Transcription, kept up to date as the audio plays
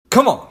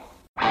Come on.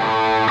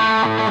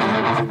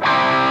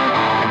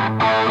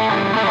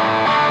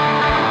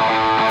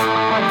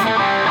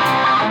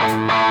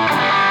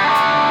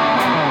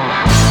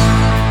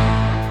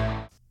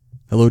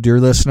 Hello, dear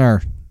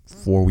listener.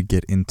 Before we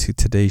get into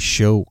today's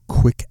show,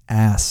 quick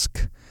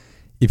ask.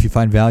 If you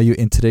find value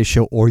in today's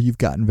show or you've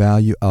gotten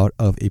value out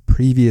of a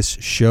previous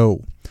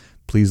show,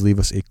 please leave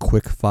us a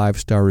quick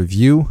 5-star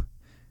review.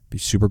 Be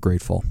super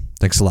grateful.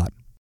 Thanks a lot.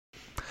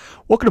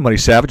 Welcome to Money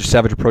Savage, a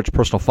savage approach to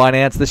personal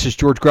finance. This is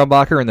George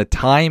Grumbacher, and the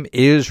time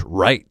is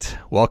right.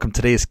 Welcome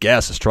today's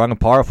guest, a strong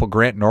and powerful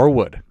Grant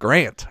Norwood.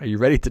 Grant, are you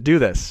ready to do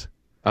this?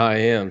 I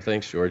am.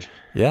 Thanks, George.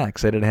 Yeah,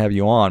 excited to have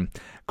you on.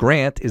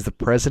 Grant is the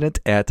president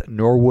at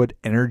Norwood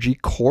Energy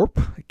Corp.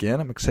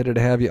 Again, I'm excited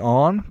to have you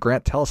on.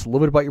 Grant, tell us a little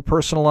bit about your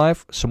personal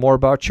life, some more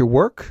about your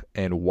work,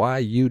 and why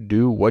you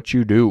do what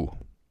you do.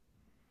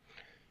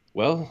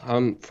 Well,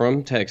 I'm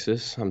from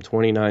Texas. I'm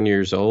 29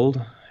 years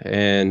old,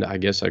 and I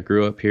guess I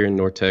grew up here in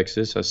North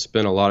Texas. I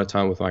spent a lot of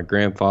time with my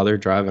grandfather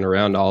driving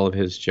around all of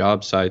his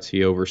job sites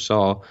he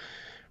oversaw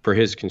for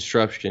his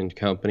construction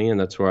company, and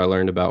that's where I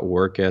learned about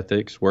work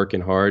ethics,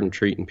 working hard, and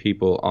treating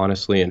people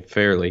honestly and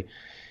fairly.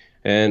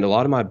 And a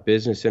lot of my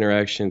business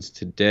interactions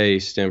today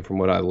stem from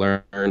what I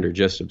learned or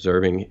just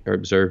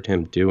observed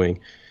him doing.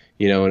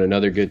 You know, and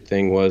another good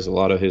thing was a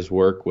lot of his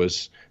work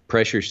was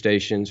pressure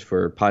stations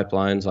for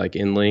pipelines like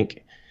EnLink.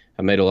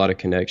 I made a lot of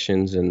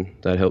connections, and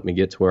that helped me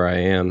get to where I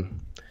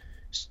am.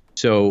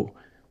 So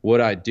what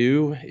I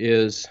do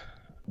is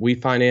we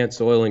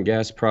finance oil and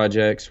gas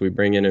projects. We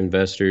bring in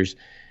investors,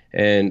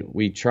 and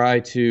we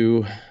try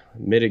to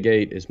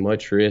mitigate as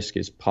much risk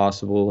as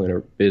possible in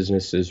a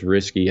business as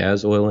risky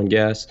as oil and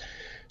gas.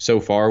 So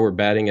far, we're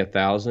batting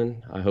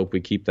 1,000. I hope we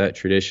keep that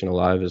tradition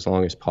alive as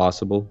long as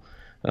possible.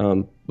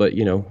 But,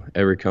 you know,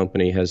 every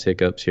company has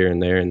hiccups here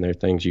and there, and there are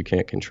things you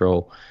can't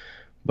control.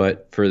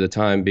 But for the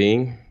time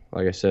being,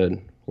 like I said,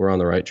 we're on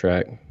the right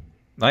track.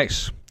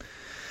 Nice.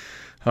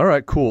 All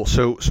right, cool.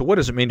 So what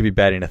does it mean to be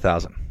batting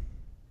 1,000?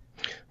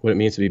 What it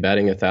means to be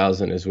batting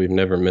 1,000 is we've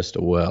never missed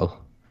a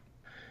well.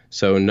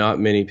 So not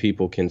many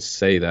people can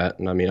say that.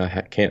 And I mean,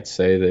 I can't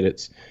say that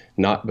it's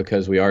not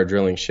because we are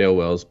drilling shale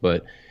wells,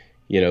 but,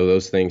 you know,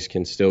 those things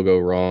can still go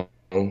wrong.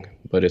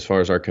 But as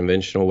far as our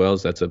conventional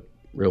wells, that's a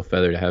real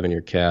feather to have in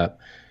your cap.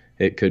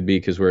 It could be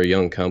because we're a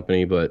young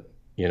company, but,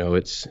 you know,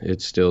 it's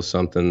still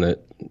something that,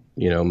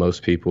 you know,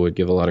 most people would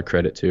give a lot of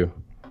credit to.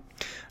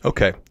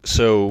 Okay.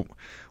 So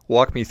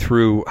walk me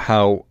through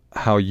how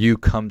you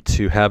come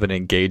to have an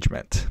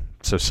engagement.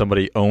 So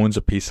somebody owns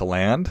a piece of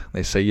land.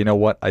 They say, you know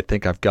what, I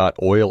think I've got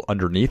oil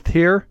underneath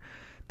here.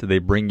 Do they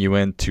bring you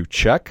in to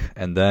check,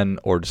 and then,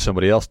 or does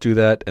somebody else do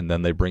that, and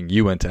then they bring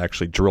you in to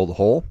actually drill the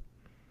hole?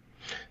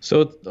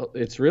 So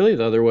it's really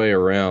the other way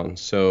around.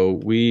 So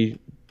we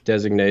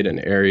designate an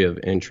area of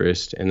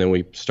interest, and then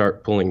we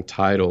start pulling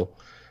title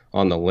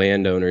on the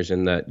landowners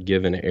in that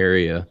given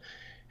area.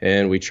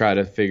 And we try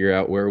to figure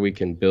out where we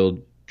can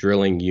build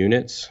drilling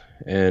units,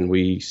 and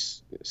we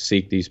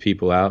seek these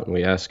people out, and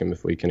we ask them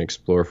if we can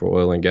explore for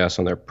oil and gas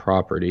on their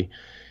property.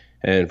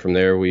 And from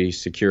there, we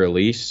secure a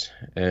lease,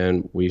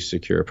 and we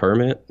secure a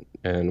permit,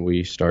 and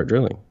we start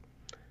drilling.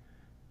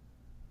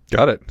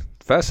 Got it.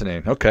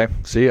 Fascinating. Okay.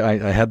 See, I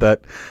had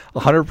that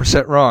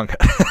 100% wrong.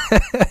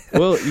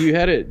 Well, you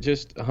had it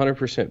just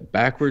 100%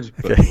 backwards,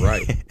 but okay.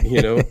 Right.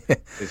 You know,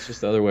 it's just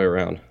the other way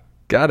around.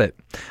 Got it.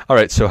 All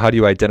right. So how do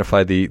you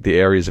identify the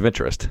areas of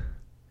interest?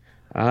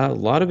 A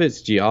lot of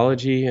it's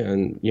geology,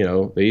 and, you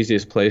know, the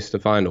easiest place to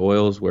find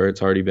oil is where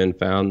it's already been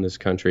found. This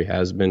country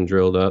has been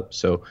drilled up.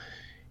 So,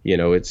 you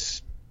know,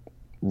 it's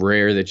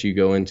rare that you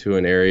go into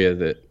an area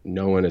that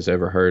no one has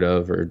ever heard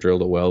of or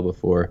drilled a well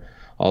before,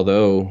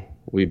 although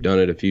we've done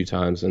it a few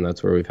times, and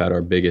that's where we've had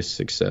our biggest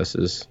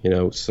successes. You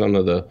know, some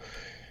of the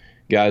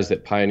guys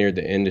that pioneered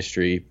the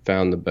industry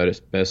found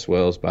the best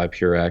wells by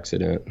pure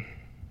accident.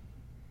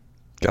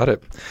 Got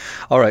it.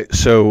 All right.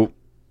 So,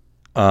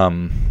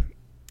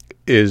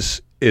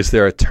 is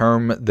there a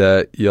term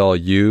that y'all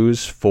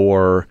use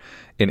for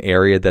an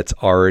area that's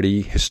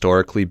already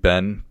historically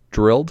been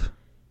drilled?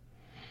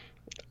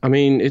 I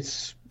mean,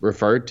 it's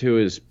referred to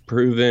as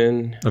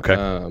proven.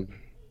 Okay.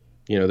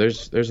 You know,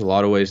 there's a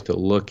lot of ways to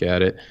look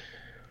at it,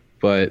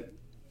 but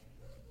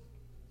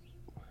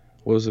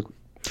what was the?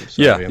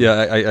 Sorry,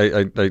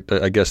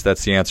 I guess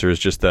that's the answer. Is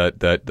just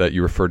that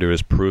you refer to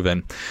as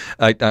proven.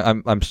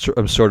 I'm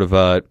sort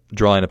of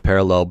drawing a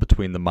parallel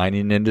between the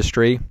mining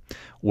industry,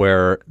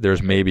 where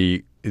there's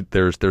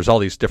all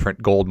these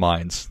different gold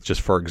mines,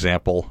 just for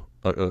example,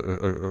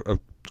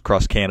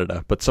 across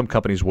Canada. But some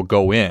companies will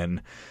go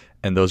in,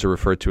 and those are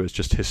referred to as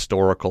just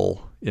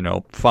historical, you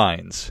know,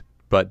 finds.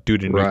 But due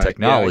to new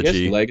technology, I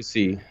guess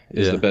legacy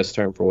is the best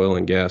term for oil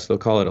and gas. They'll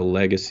call it a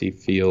legacy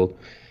field.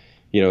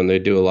 You know, and they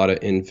do a lot of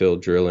infill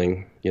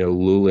drilling. You know,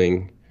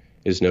 Luling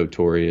is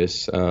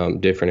notorious.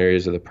 Different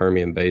areas of the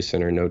Permian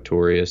Basin are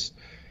notorious.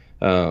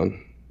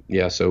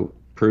 So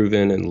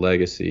proven and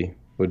legacy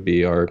would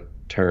be our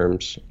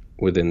terms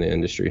within the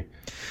industry.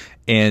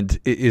 And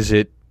is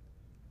it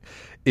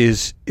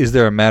Is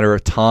there a matter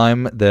of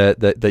time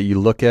that you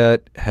look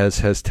at?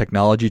 Has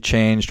technology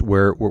changed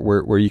where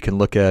you can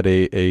look at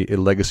a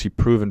legacy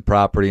proven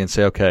property and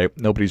say, okay,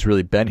 nobody's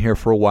really been here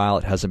for a while,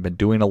 it hasn't been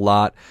doing a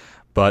lot,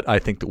 but I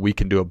think that we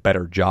can do a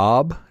better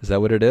job? Is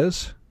that what it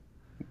is?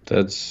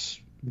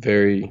 That's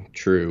very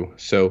true.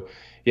 So,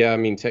 yeah, I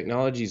mean,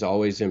 technology is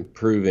always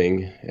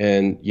improving,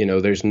 and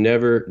there's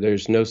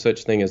no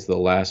such thing as the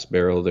last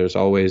barrel. It's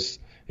always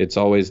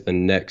the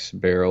next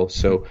barrel.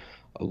 So,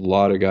 a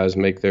lot of guys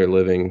make their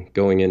living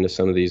going into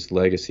some of these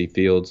legacy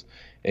fields,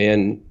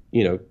 and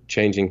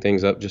changing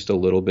things up just a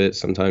little bit.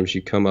 Sometimes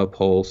you come up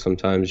whole.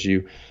 Sometimes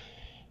you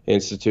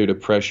institute a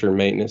pressure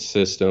maintenance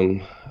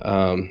system.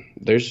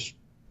 There's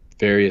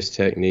various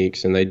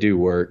techniques, and they do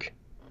work.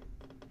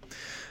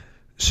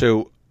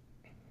 So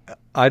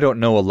I don't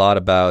know a lot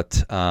about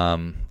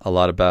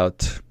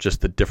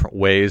just the different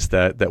ways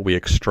that we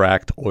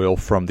extract oil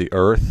from the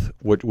earth.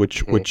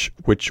 Which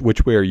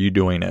way are you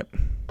doing it?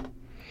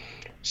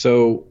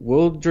 So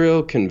we'll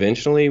drill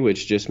conventionally,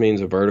 which just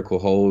means a vertical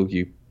hole.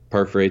 You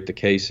perforate the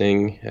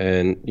casing,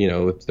 and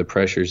if the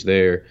pressure's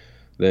there,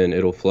 then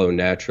it'll flow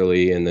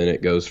naturally, and then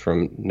it goes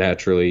from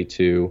naturally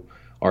to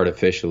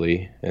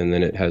artificially, and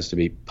then it has to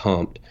be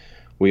pumped.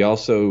 We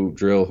also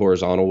drill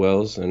horizontal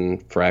wells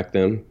and frack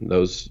them.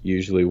 Those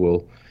usually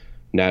will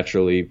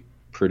naturally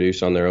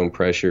produce on their own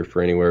pressure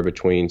for anywhere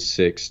between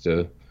 6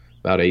 to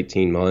about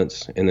 18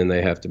 months, and then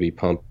they have to be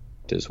pumped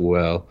as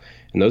well.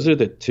 And those are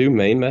the two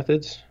main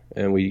methods,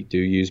 and we do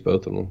use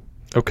both of them.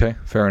 Okay,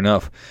 fair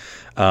enough.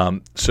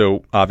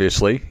 So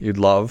obviously you'd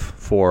love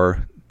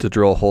to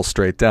drill a hole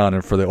straight down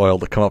and for the oil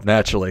to come up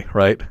naturally,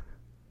 right?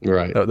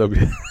 Right. That'd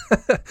be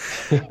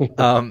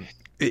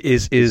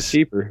is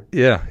cheaper.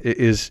 Yeah.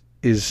 Is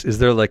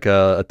there like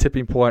a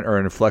tipping point or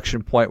an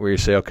inflection point where you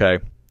say, okay,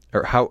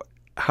 or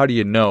how do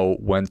you know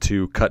when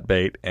to cut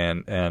bait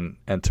and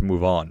to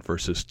move on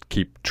versus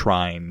keep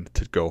trying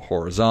to go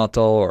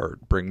horizontal or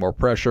bring more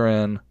pressure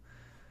in?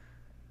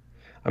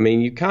 I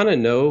mean, you kind of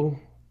know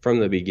from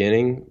the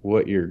beginning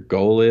what your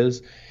goal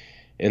is,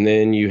 and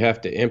then you have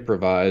to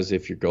improvise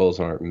if your goals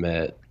aren't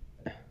met.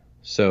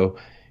 So,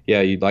 yeah,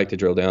 you'd like to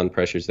drill down,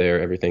 pressure's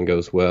there, everything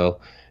goes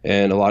well,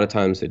 and a lot of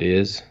times it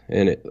is,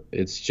 and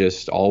it's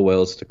just all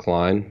wells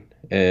decline,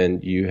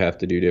 and you have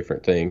to do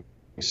different things.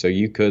 So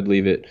you could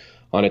leave it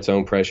on its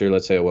own pressure.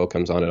 Let's say a well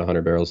comes on at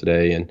 100 barrels a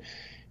day, and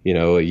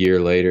a year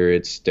later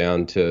it's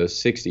down to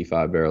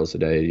 65 barrels a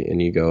day,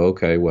 and you go,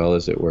 okay, well,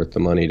 is it worth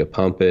the money to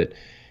pump it,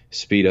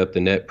 speed up the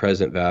net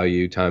present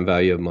value, time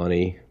value of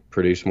money,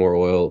 produce more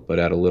oil, but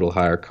at a little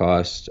higher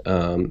cost,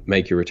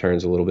 make your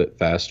returns a little bit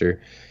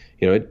faster?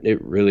 It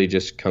really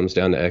just comes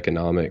down to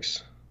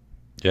economics.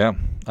 Yeah,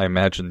 I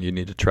imagine you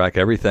need to track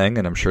everything,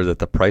 and I'm sure that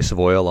the price of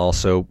oil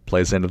also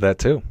plays into that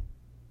too.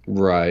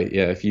 Right,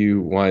 yeah. If you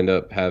wind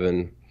up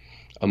having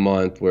a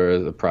month where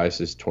the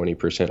price is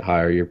 20%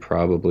 higher, you're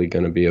probably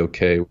going to be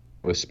okay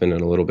with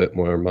spending a little bit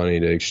more money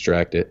to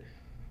extract it.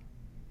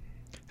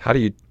 How do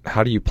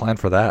you plan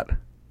for that?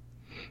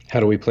 How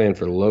do we plan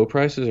for low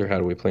prices, or how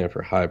do we plan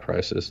for high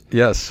prices?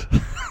 Yes.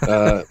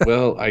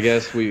 Well, I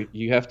guess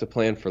you have to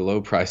plan for low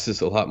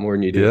prices a lot more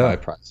than you do high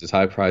prices.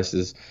 High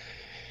prices,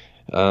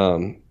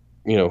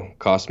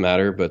 cost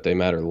matter, but they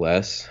matter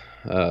less.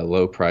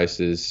 Low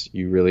prices,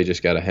 you really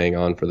just got to hang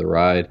on for the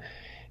ride.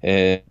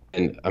 And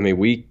I mean,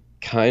 we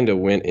kind of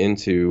went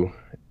into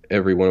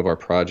every one of our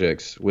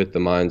projects with the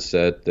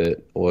mindset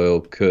that oil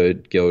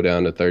could go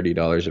down to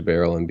 $30 a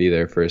barrel and be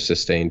there for a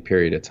sustained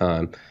period of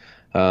time.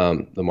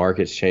 The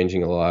market's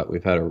changing a lot.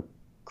 We've had a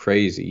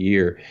crazy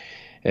year,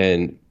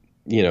 and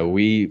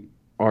we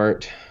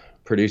aren't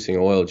producing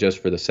oil just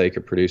for the sake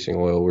of producing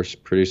oil. We're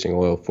producing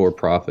oil for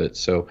profit.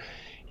 So,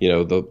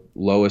 the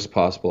lowest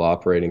possible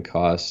operating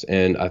costs,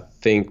 and I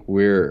think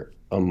we're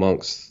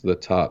amongst the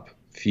top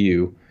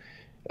few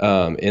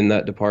in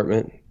that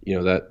department.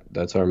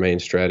 That's our main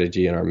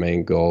strategy and our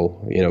main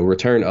goal.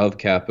 Return of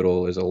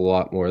capital is a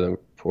lot more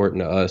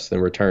important to us than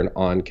return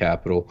on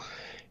capital.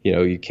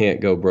 You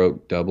can't go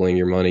broke doubling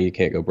your money. You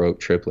can't go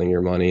broke tripling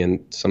your money. And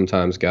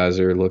sometimes guys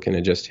are looking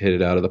to just hit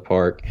it out of the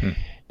park.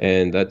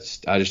 And I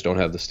just don't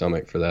have the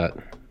stomach for that.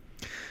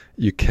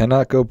 You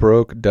cannot go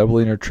broke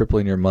doubling or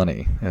tripling your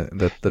money.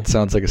 That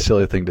sounds like a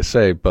silly thing to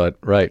say, but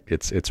right,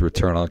 it's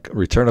return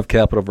of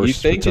capital versus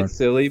return. You think return. It's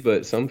silly,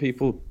 but some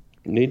people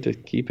need to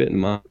keep it in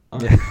mind.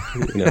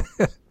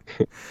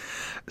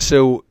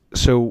 So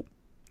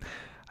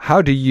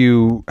how do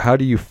you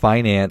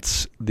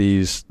finance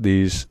these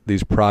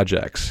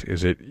projects?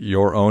 Is it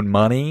your own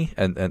money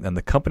and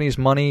the company's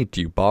money?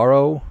 Do you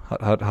borrow?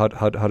 How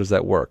does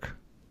that work?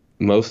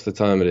 Most of the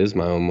time, it is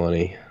my own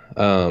money.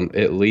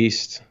 At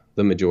least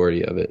the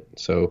majority of it.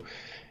 So,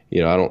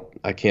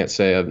 I can't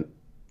say I've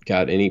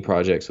got any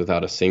projects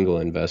without a single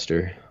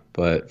investor,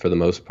 but for the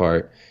most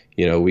part,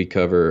 we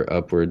cover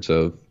upwards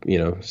of,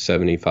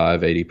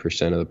 75,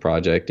 80% of the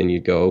project. And you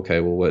go, okay,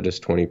 well, what does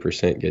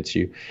 20% get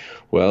you?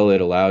 Well,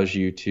 it allows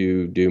you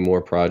to do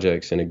more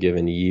projects in a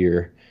given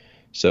year.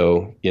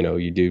 So,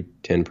 you do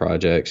 10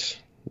 projects,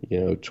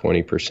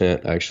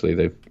 20%, actually,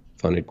 they've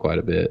funded quite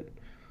a bit.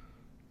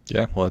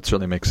 Yeah, well, that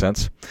certainly makes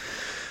sense.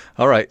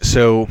 All right,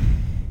 so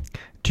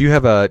do you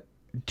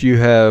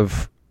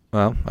have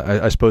well,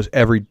 I suppose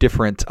every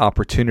different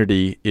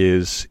opportunity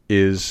is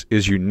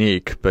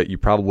unique, but you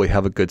probably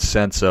have a good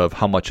sense of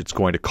how much it's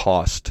going to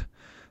cost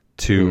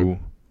to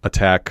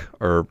attack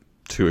or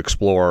to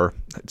explore.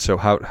 So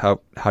how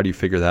do you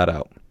figure that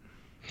out?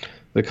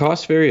 The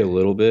costs vary a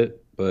little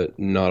bit, but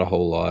not a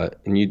whole lot.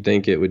 And you'd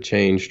think it would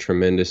change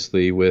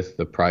tremendously with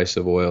the price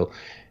of oil.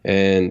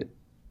 And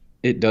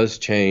it does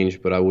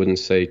change, but I wouldn't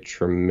say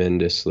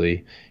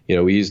tremendously.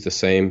 We use the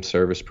same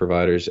service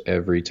providers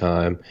every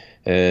time.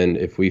 And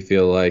if we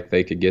feel like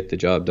they could get the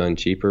job done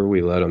cheaper,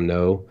 we let them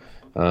know.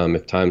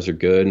 If times are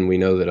good and we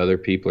know that other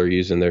people are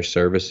using their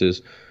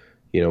services,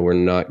 we're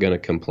not going to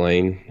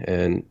complain.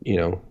 And,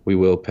 we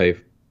will pay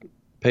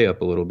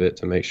up a little bit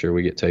to make sure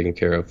we get taken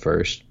care of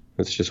first.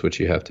 That's just what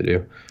you have to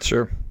do.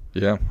 Sure.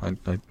 Yeah.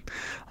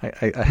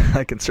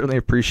 I can certainly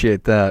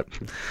appreciate that.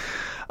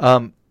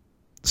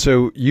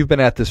 So you've been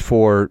at this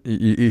for,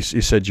 you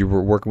said you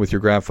were working with your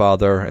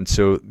grandfather, and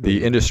so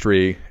the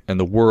industry and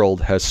the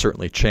world has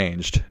certainly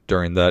changed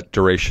during that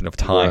duration of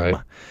time.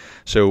 Right.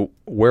 So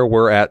where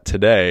we're at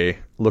today,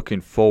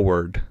 looking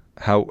forward,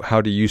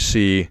 how do you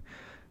see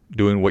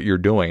doing what you're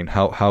doing?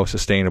 How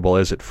sustainable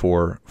is it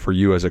for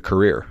you as a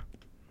career?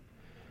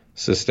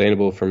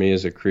 Sustainable for me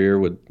as a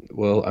career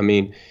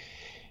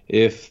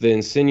if the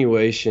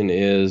insinuation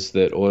is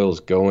that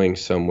oil's going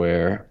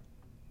somewhere,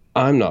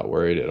 I'm not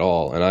worried at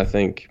all. And I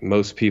think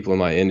most people in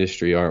my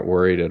industry aren't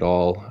worried at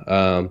all.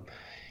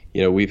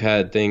 We've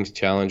had things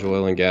challenge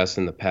oil and gas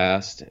in the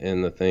past.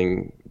 And the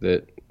thing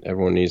that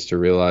everyone needs to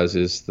realize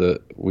is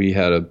that we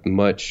had a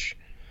much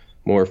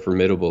more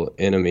formidable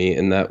enemy,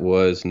 and that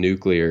was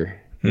nuclear.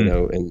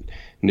 And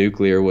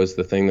nuclear was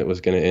the thing that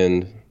was going to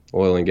end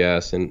oil and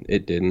gas, and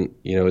it didn't.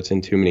 It's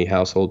in too many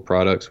household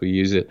products. We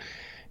use it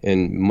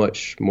in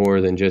much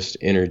more than just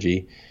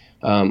energy.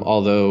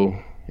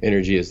 Although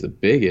energy is the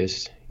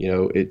biggest,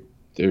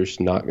 there's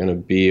not going to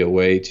be a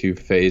way to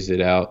phase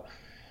it out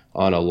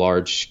on a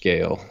large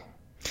scale.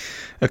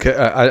 Okay,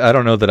 I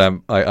don't know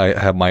that I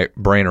have my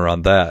brain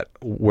around that.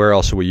 Where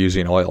else are we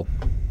using oil?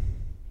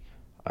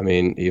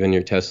 Even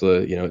your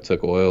Tesla, it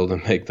took oil to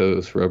make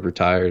those rubber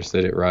tires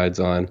that it rides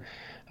on.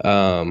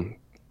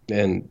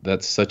 And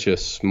that's such a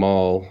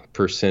small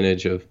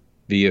percentage of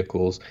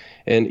vehicles.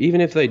 And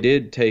even if they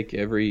did take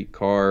every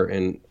car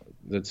and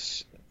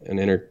that's an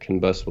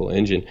intercombustible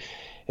engine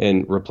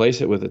and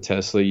replace it with a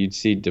Tesla, you'd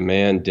see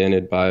demand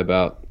dented by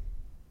about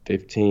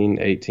 15,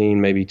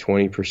 18, maybe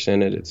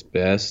 20% at its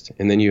best.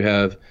 And then you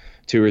have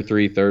 2 or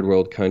 3 third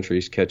world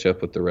countries catch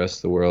up with the rest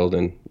of the world,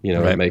 and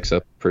Right. It makes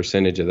up a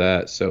percentage of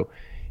that. So,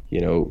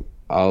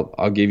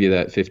 I'll give you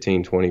that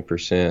 15,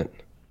 20%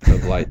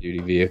 of light duty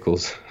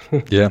vehicles.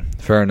 Yeah,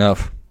 fair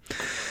enough.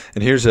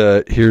 And here's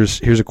a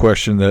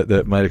question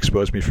that might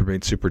expose me for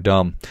being super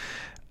dumb.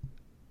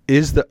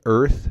 Is the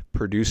Earth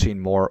producing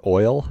more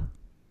oil?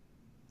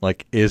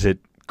 Like, is it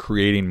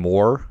creating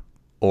more,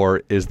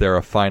 or is there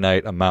a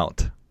finite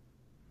amount?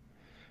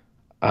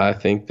 I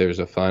think there's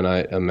a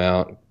finite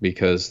amount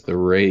because the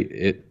rate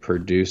it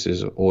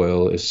produces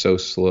oil is so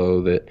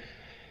slow that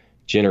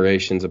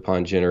generations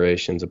upon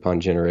generations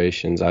upon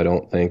generations, I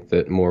don't think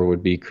that more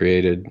would be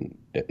created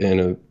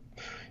in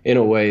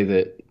a way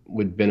that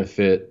would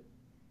benefit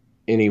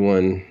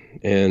anyone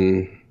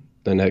in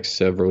the next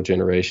several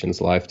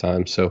generations'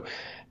 lifetime. So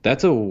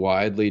that's a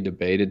widely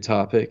debated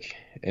topic,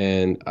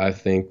 and I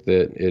think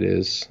that it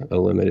is a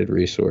limited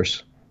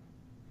resource.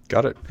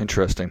 Got it.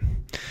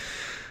 Interesting.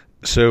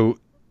 So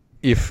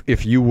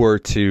if you were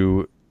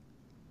to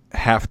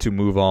have to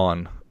move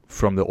on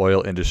from the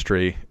oil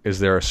industry, is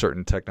there a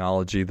certain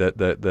technology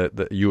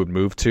that you would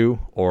move to,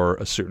 or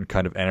a certain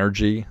kind of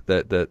energy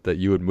that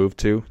you would move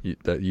to,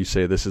 that you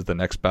say this is the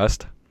next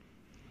best?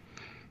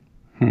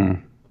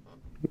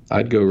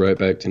 I'd go right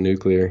back to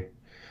nuclear.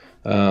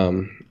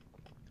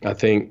 I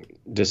think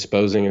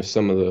disposing of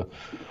some of the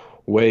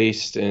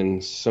waste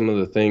and some of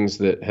the things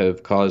that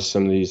have caused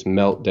some of these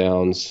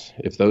meltdowns,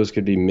 if those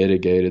could be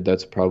mitigated,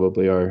 that's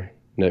probably our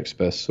next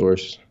best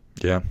source.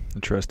 Yeah,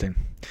 interesting.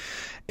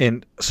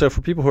 And so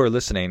for people who are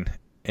listening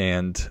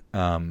and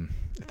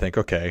think,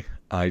 okay,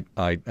 I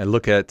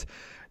look at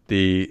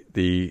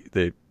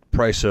the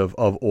price of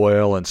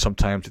oil, and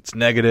sometimes it's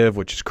negative,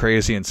 which is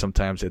crazy, and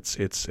sometimes it's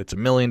 $1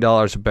 million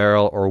a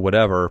barrel or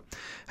whatever.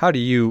 How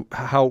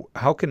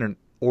can an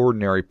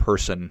ordinary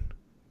person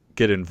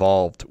get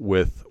involved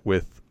with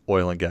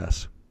oil and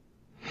gas?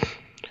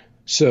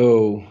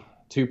 So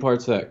 2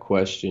 parts of that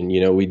question.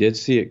 We did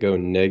see it go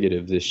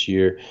negative this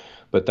year,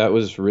 but that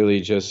was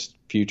really just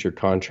future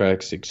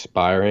contracts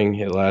expiring.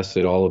 It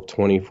lasted all of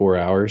 24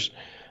 hours.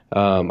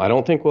 I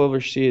don't think we'll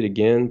ever see it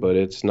again, but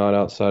it's not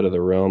outside of the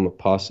realm of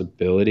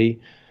possibility.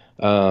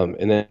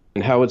 And then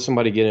how would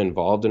somebody get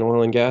involved in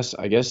oil and gas?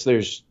 I guess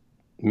there's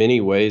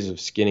many ways of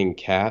skinning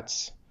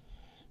cats.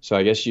 So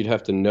I guess you'd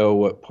have to know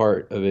what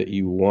part of it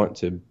you want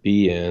to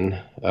be in.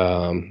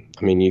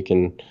 You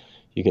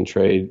can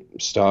trade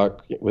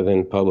stock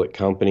within public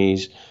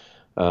companies.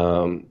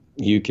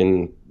 You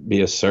can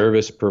be a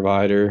service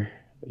provider.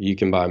 You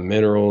can buy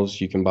minerals.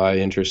 You can buy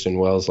interest in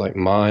wells like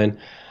mine.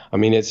 I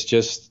mean, it's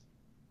just,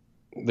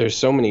 there's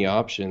so many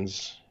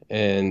options,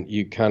 and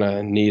you kind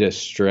of need a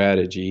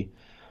strategy.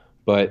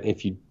 But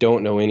if you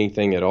don't know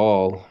anything at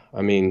all,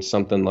 I mean,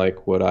 something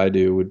like what I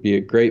do would be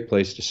a great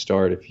place to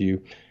start if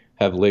you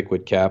have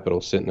liquid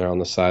capital sitting there on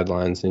the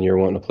sidelines and you're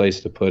wanting a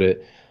place to put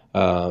it.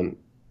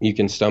 You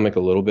can stomach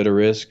a little bit of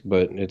risk,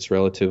 but it's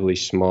relatively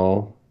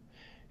small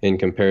in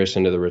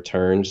comparison to the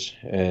returns.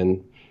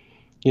 And,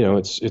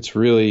 it's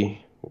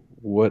really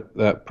what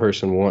that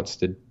person wants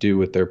to do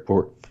with their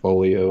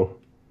portfolio.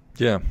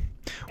 Yeah.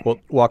 Well,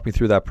 walk me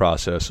through that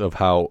process of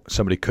how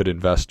somebody could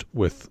invest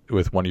with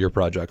one of your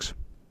projects.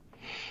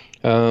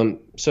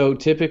 So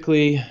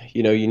typically,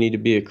 you need to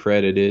be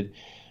accredited,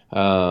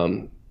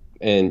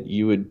 and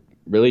you would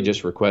really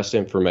just request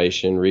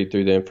information, read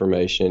through the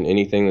information.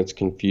 Anything that's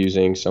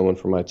confusing, someone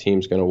from my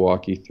team's going to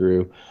walk you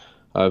through.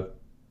 I've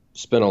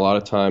spent a lot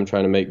of time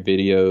trying to make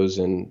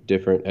videos and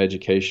different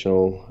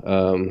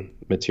educational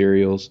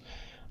materials.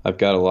 I've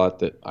got a lot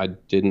that I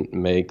didn't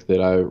make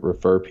that I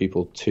refer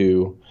people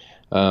to.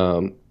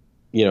 It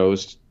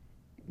was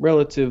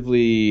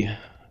relatively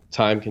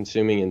time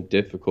consuming and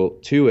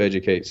difficult to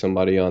educate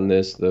somebody on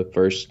this the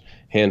first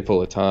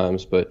handful of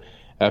times, but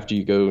after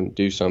you go and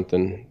do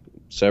something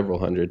several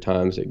hundred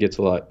times, it gets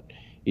a lot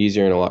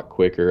easier and a lot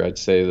quicker. I'd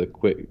say the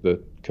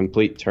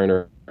complete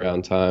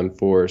turnaround time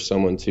for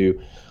someone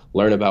to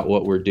learn about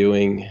what we're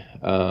doing,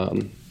 I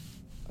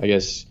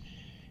guess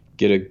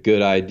get a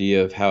good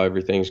idea of how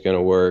everything's going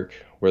to work,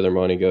 where their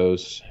money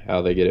goes,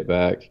 how they get it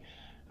back,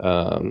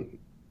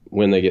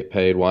 when they get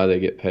paid, why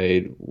they get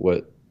paid,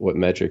 what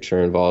metrics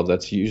are involved.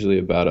 That's usually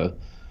about a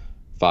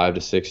 5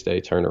 to 6 day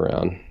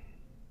turnaround.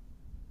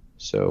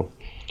 So,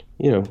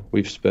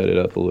 we've sped it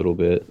up a little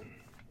bit.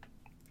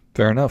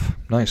 Fair enough.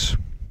 Nice.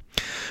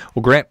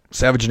 Well, Grant,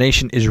 Savage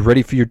Nation is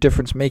ready for your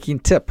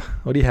difference-making tip.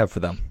 What do you have for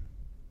them?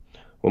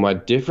 Well, my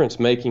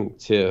difference-making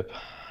tip,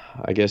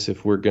 I guess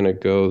if we're going to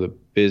go the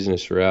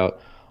business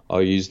route,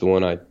 I'll use the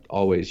one I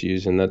always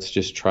use, and that's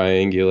just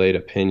triangulate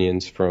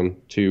opinions from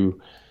two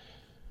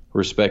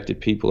respected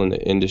people in the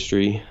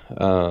industry.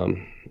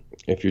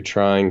 If you're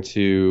trying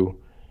to,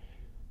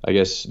 I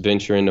guess,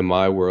 venture into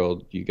my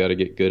world, you got to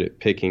get good at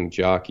picking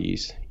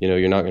jockeys.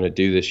 You're not going to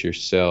do this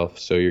yourself,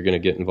 so you're going to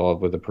get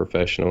involved with a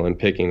professional, and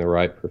picking the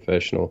right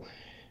professional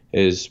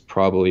is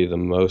probably the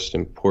most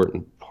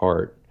important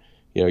part.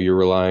 You're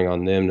relying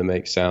on them to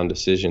make sound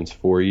decisions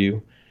for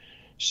you.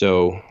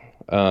 So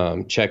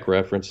check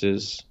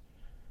references,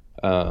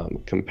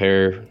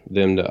 compare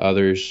them to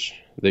others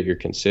that you're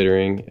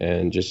considering,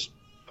 and just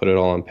put it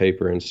all on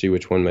paper and see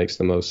which one makes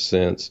the most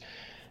sense.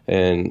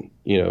 And,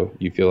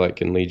 you feel like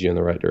can lead you in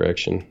the right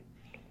direction.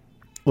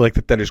 Like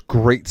that is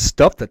great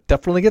stuff. That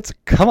definitely gets,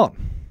 come on.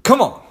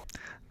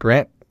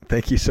 Grant,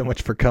 thank you so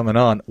much for coming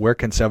on. Where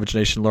can Savage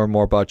Nation learn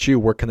more about you?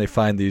 Where can they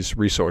find these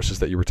resources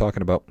that you were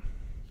talking about?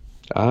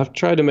 I've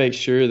tried to make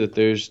sure that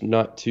there's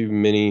not too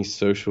many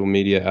social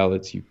media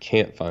outlets you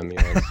can't find me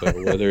on. So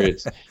whether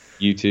it's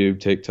YouTube,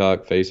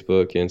 TikTok,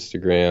 Facebook,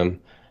 Instagram,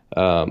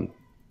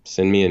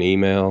 send me an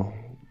email,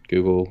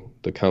 Google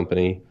the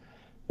company.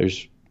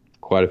 There's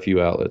quite a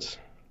few outlets.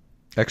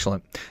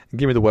 Excellent. And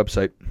give me the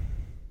website.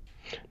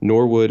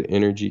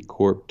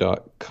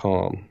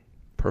 NorwoodEnergyCorp.com.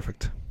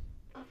 Perfect.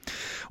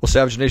 Well,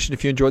 Savage Nation,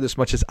 if you enjoyed this as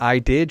much as I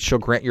did, show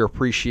Grant your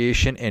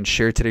appreciation and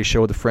share today's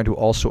show with a friend who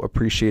also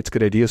appreciates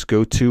good ideas.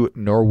 Go to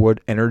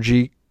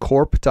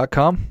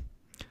NorwoodEnergyCorp.com.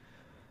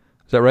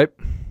 Is that right?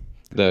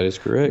 That is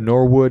correct.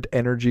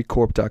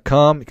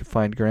 NorwoodEnergyCorp.com. You can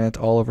find Grant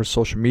all over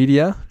social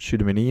media. Shoot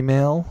him an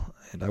email,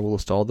 and I will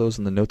list all those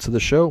in the notes of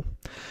the show.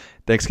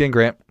 Thanks again,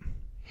 Grant.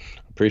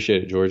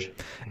 Appreciate it, George.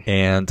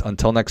 And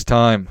until next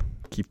time,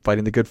 keep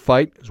fighting the good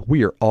fight, as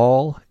we are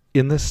all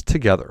in this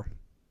together.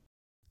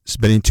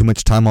 Spending too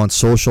much time on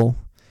social?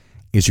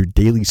 Is your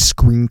daily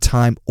screen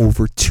time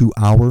over 2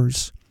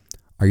 hours?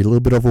 Are you a little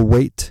bit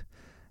overweight?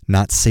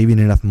 Not saving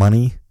enough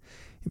money?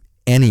 If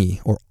any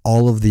or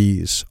all of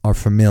these are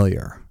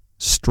familiar,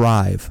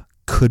 Strive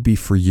could be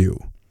for you.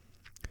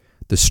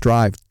 The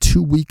Strive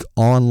 2-week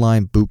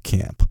online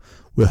bootcamp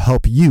will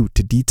help you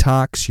to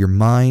detox your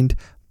mind,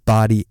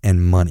 body,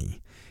 and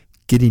money,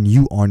 getting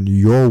you on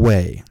your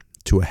way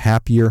to a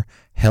happier,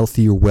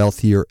 healthier,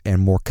 wealthier, and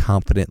more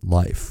confident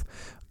life.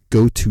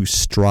 Go to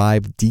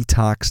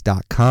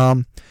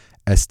strivedetox.com,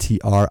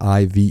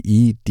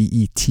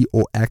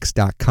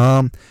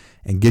 STRIVEDETOX.com,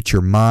 and get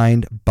your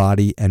mind,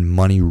 body, and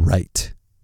money right.